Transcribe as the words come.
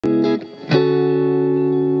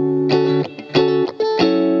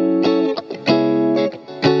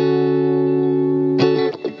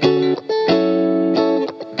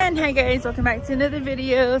welcome back to another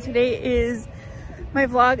video. Today is my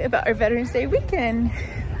vlog about our Veterans Day weekend.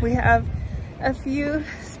 We have a few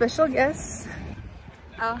special guests.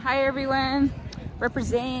 Oh, hi everyone.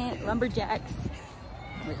 Represent lumberjacks.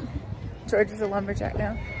 George is a lumberjack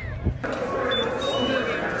now.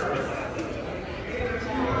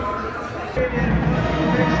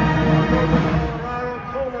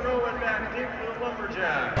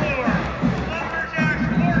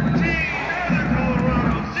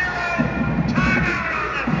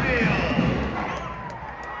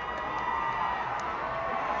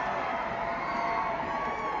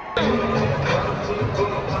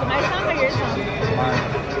 My song or your song?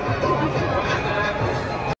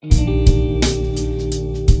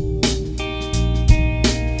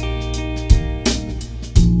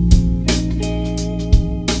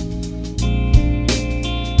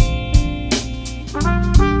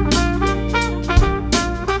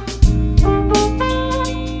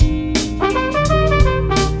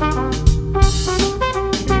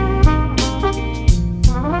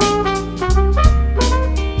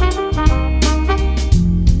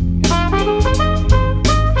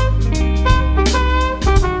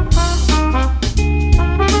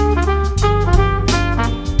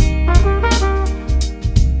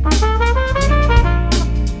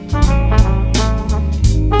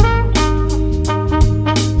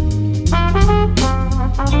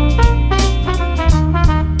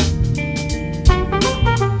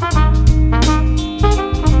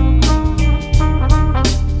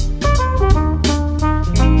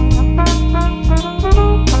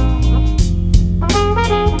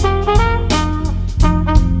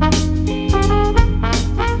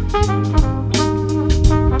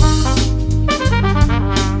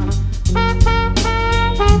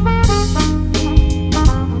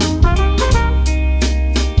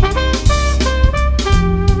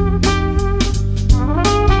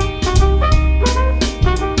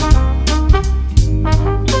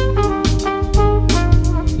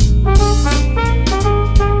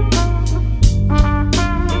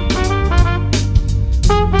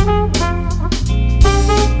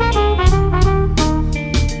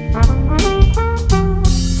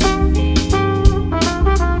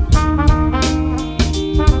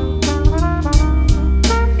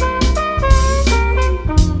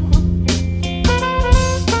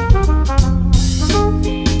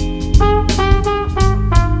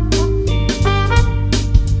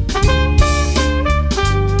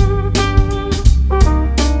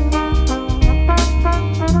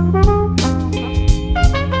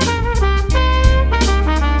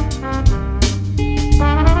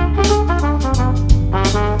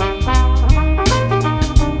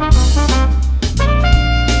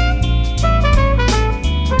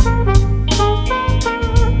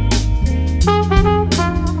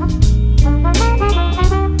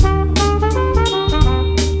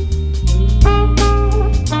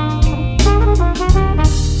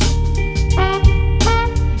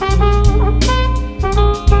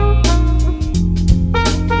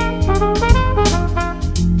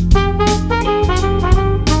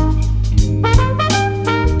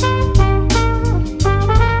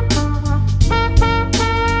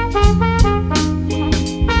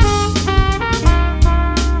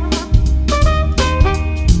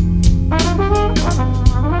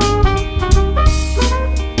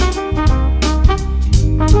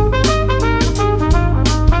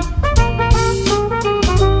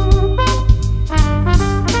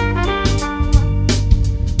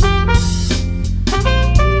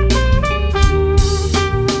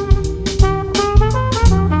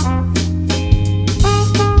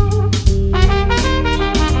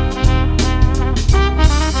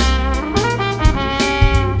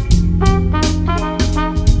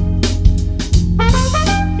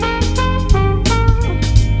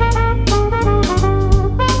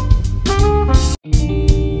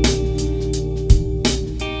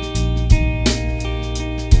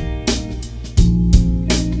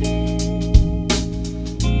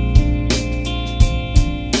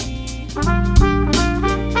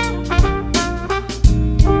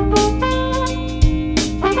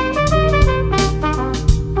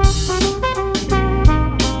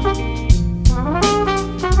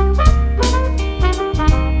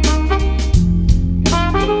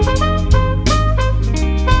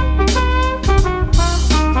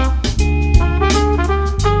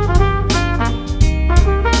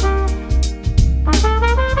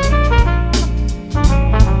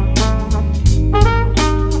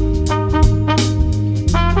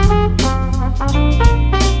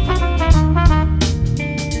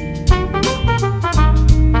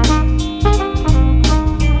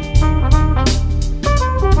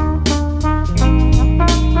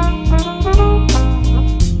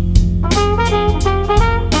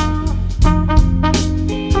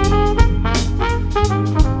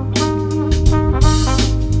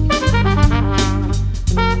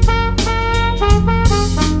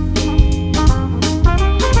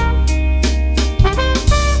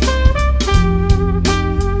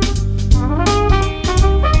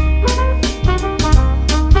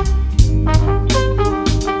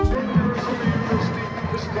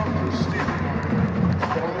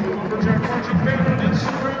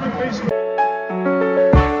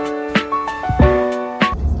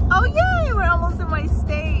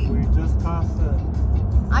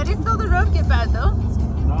 get bad though.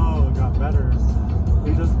 No, it got better.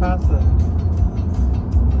 We just passed it.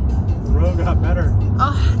 The road got better.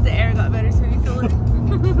 Oh, the air got better, so you feel it. I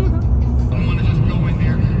want to just go in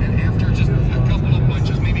there and after just a couple of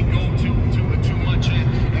punches, maybe go too much in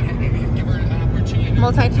and give her an opportunity.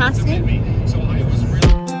 Multitasking. So I was really.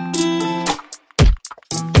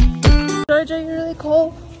 Georgia, you're really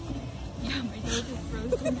cold. Yeah, my nose is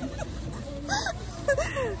frozen.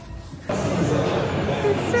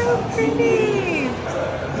 It's so pretty.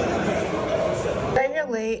 We got here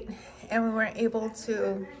late and we weren't able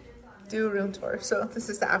to do a room tour, so this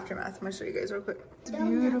is the aftermath. I'm gonna show you guys real quick. It's a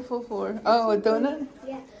beautiful floor. Oh, a donut?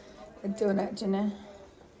 Yeah. A donut, Jenna.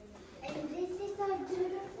 And this is our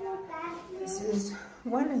beautiful bathroom. This is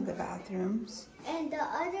one of the bathrooms. And the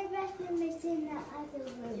other bathroom is in the other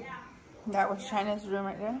room. That was Chyna's room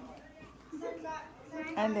right there.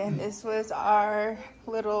 And then this was our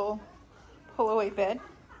little pull-away bed.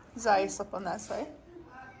 Zaya slept on that side.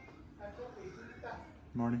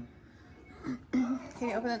 Morning. Can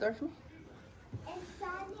you open the door for me? And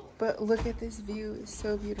Sonic. But look at this view. It's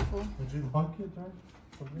so beautiful. Did you lock it, George?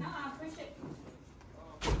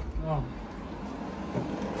 Oh.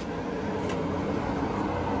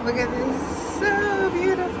 Look at this. So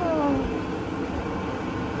beautiful.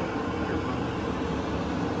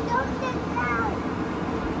 Don't look down.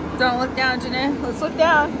 Don't look down, Jenna. Let's look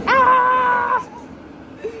down. Ah!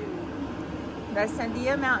 That's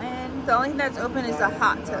Sandia Mountain. The only thing that's open is the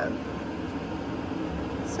hot tub.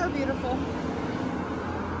 So beautiful.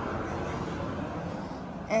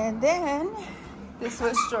 And then this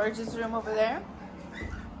was George's room over there.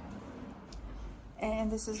 And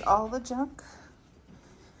this is all the junk.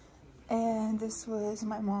 And this was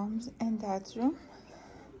my mom's and dad's room.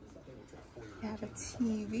 We have a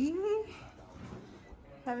TV.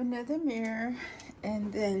 Have another mirror.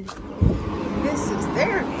 And then this is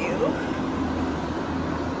their view.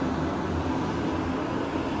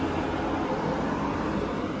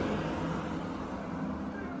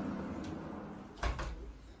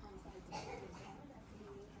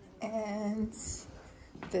 And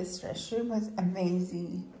this restroom was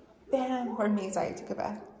amazing. Bam! Where me and Zaya took a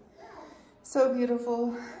bath. So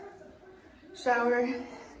beautiful. Shower.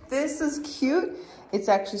 This is cute. It's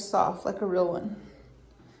actually soft, like a real one.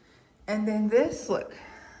 And then this, look.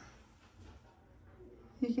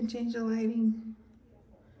 You can change the lighting.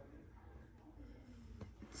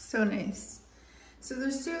 So nice. So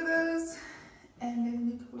there's two of those. And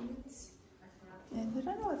then the toilets. And I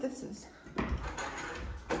don't know what this is.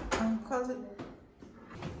 Closet.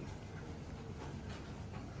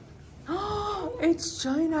 Oh, it's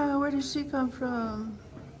Chyna. Where did she come from?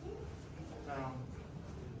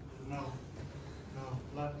 No,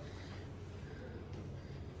 left.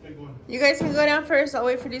 Big one. You guys can go down first. I'll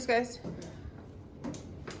wait for these guys.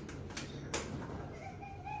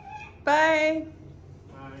 Bye.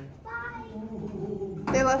 Bye.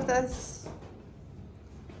 They left us.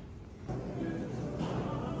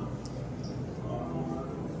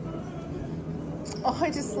 Oh,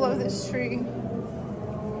 I just love this tree.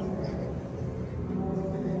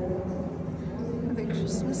 The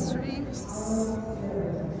Christmas trees.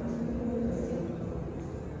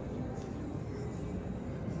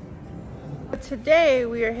 Today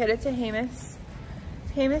we are headed to Hamus.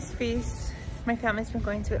 Hamus Feast. My family's been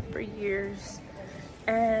going to it for years.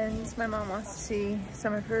 And my mom wants to see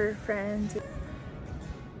some of her friends.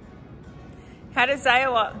 How does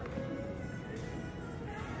Zaya walk?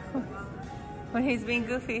 When he's being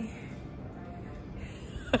goofy.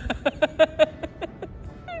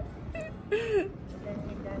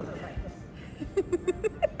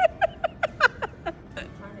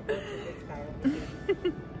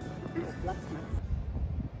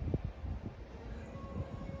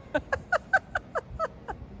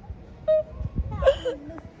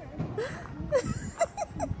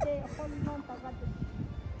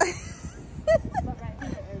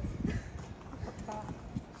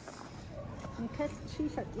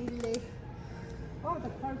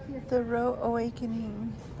 The Row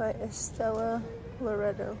Awakening by Estella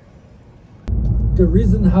Loreto. The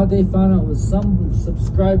reason how they found out was some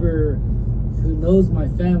subscriber who knows my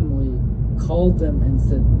family called them and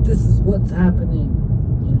said, this is what's happening,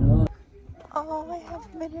 you know. Oh, I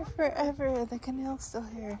haven't been here forever. The canal's still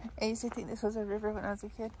here. I used to think this was a river when I was a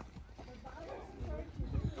kid.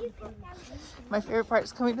 My favorite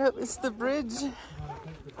part's coming up is the bridge.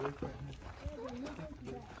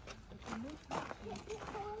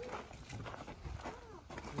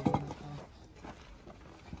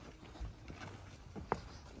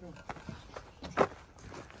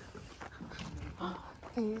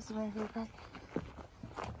 This is my favorite part.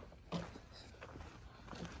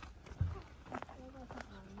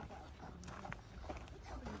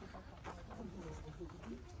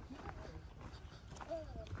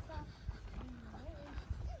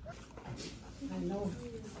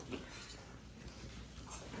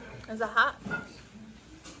 Is it hot?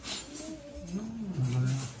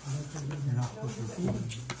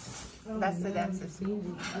 That's the densest.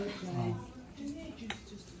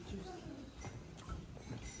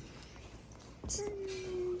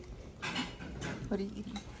 What are you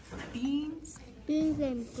eating? Beans? Beans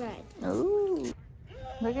and bread. Oh,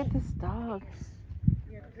 look at this dog.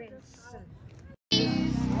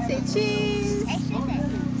 Say cheese.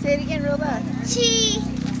 Say it again real loud. Cheese.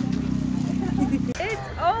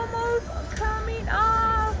 It's almost coming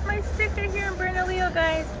off. My sticker here in Bernalillo,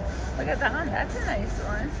 guys. Look at that one. That's a nice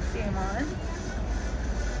one. Game on.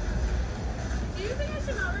 Do you think I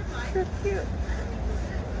should not reply? So cute.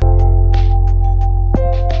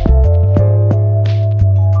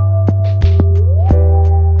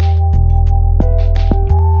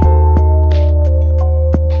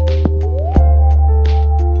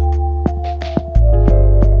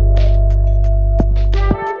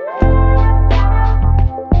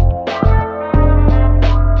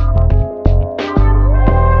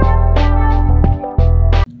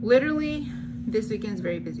 Literally, this weekend's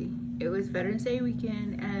very busy. It was Veterans Day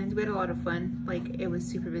weekend and we had a lot of fun. Like, it was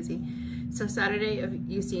super busy. So Saturday,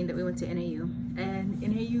 you've seen that we went to NAU and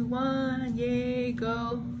NAU won. Yay,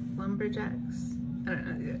 go Lumberjacks. I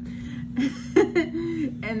don't know.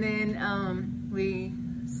 And then we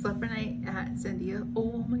slept for night at Sandia.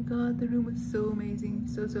 Oh my god, the room was so amazing.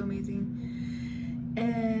 So amazing.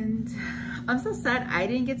 And I'm so sad I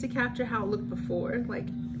didn't get to capture how it looked before. Like,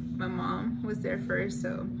 my mom was there first,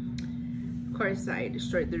 so of course I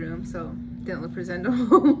destroyed the room, so it didn't look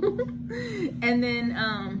presentable. And then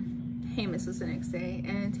Hamus was the next day,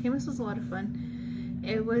 and Hamus was a lot of fun.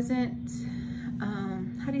 It wasn't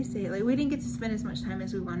how do you say it, like, we didn't get to spend as much time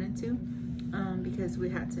as we wanted to because we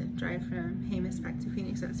had to drive from Hamus back to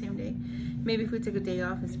Phoenix that same day. Maybe if we took a day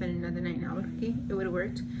off and spent another night in Albuquerque, it would have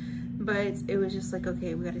worked. But it was just like,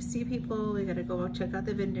 okay, we gotta see people, we gotta go check out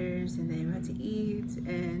the vendors, and then we had to eat.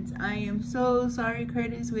 And I am so sorry,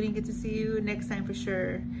 Curtis, we didn't get to see you. Next time for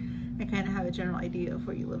sure. I kind of have a general idea of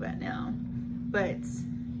where you live at now. But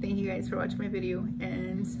thank you guys for watching my video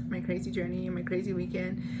and my crazy journey and my crazy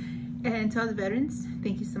weekend. And to all the veterans,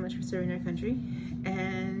 thank you so much for serving our country.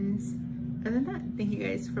 And other than that, thank you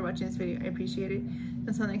guys for watching this video. I appreciate it.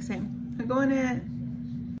 Until next time, I'm going in.